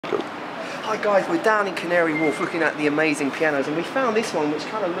Hi guys, we're down in Canary Wharf looking at the amazing pianos, and we found this one which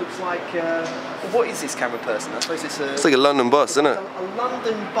kind of looks like, what is this, camera person? I suppose it's like a London bus, isn't it? A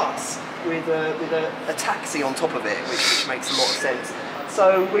London bus with a taxi on top of it, which makes a lot of sense.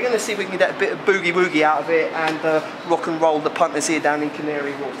 So we're going to see if we can get a bit of Boogie Woogie out of it and rock and roll the punters here down in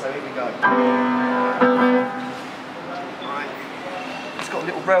Canary Wharf. So here we go. Right. It's got a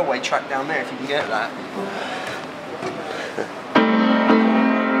little railway track down there if you can get that.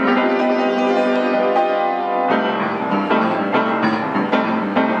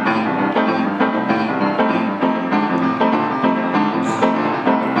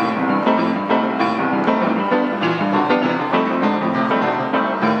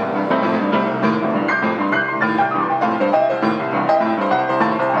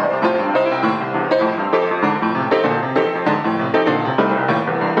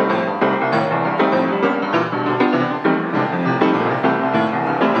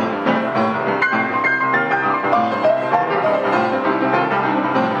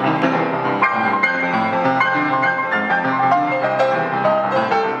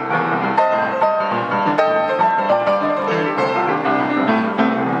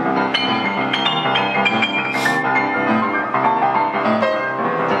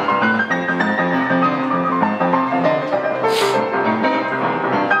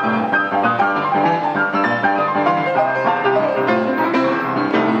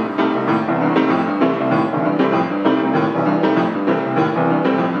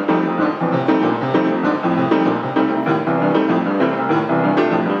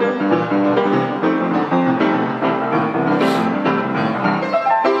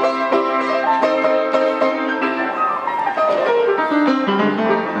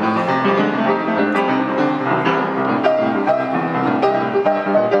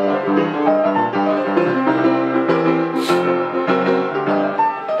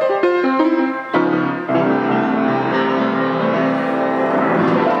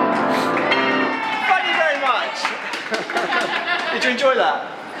 Did you enjoy that?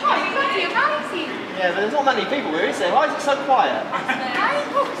 Oh, it's bloody amazing. Yeah, but there's not many people here, is there? Why is it so quiet? Is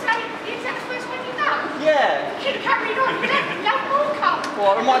that the first one you've done? Yeah. Keep carrying on. You don't more come.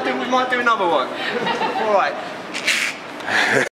 Well, we might do another one. All right.